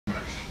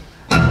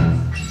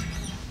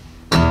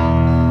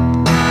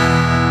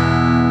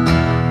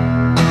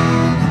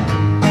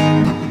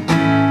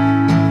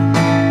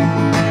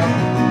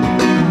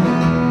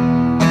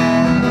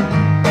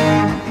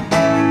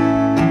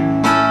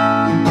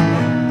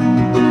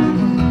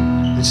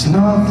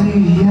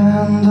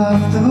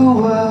of the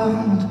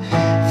world.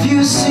 If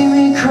you see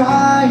me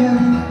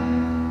crying,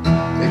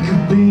 it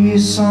could be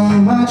so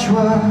much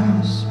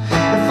worse.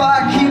 If I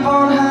keep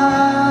on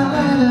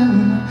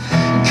hiding,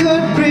 it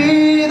could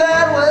be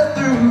that we're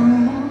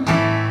through.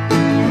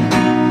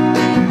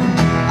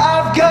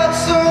 I've got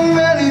so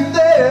many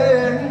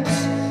things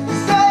to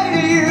say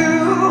to you,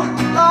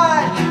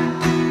 like,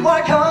 why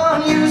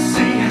can't you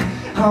see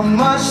how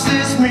much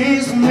this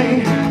means to me?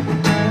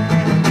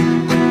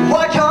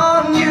 Why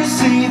can't you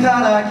see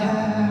that I care?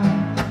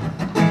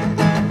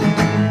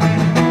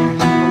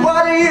 Why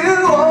do you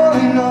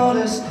only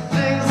notice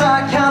things I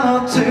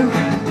cannot do,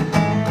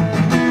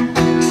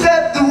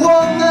 except the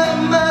one that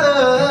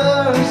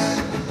matters?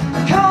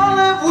 I can't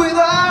live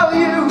without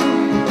you.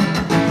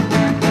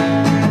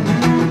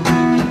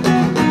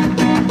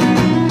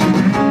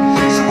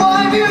 So why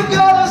have you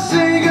gotta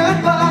say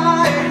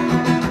goodbye?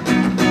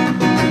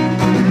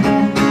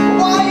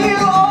 Why are you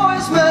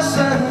always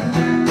messing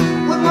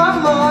with my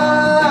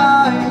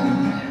mind?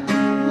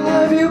 Why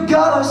have you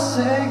gotta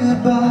say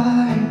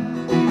goodbye?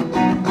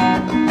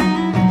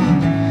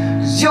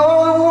 'Cause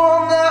you're the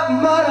one that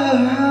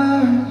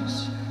matters.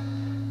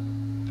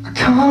 I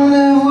can't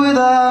live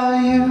without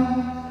you.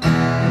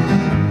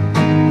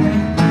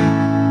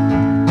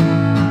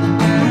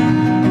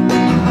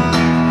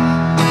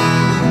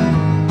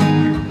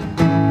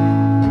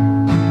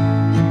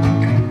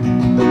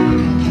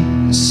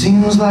 It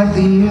seems like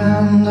the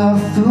end of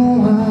the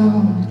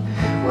world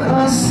when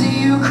I see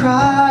you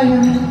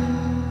crying.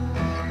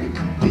 It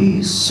could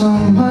be so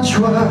much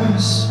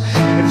worse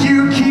if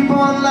you keep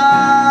on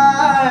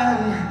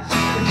lying.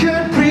 It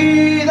could be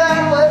that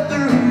we're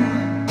through.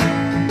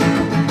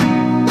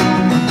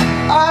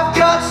 I've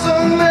got so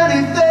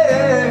many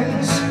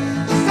things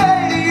to say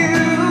to you,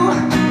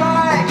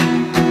 like,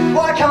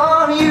 why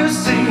can't you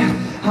see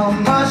how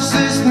much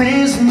this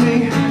means to me?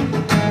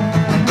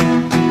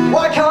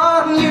 Why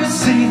can't you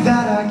see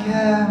that I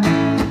care?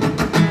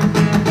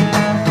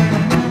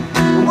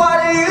 Why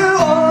do you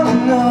only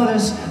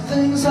notice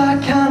things I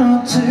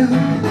cannot do,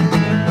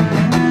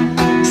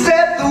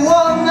 except the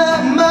one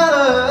that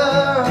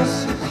matters?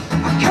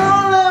 I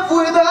can't live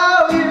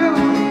without you.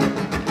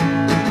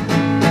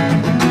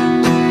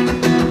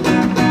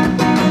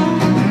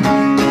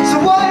 So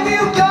why have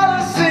you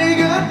gotta say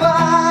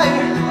goodbye?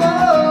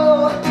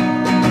 Oh,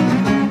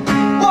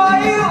 why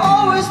are you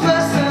always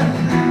messing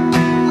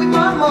with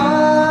my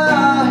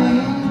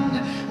mind?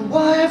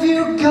 Why have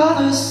you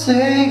gotta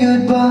say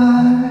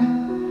goodbye?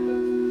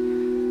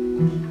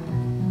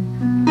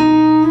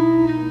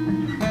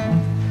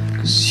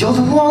 'Cause you're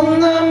the one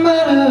that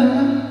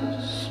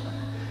matters.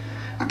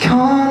 I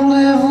can't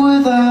live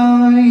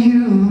without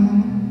you.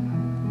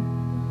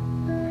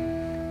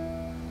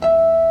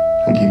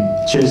 Thank you.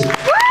 Cheers.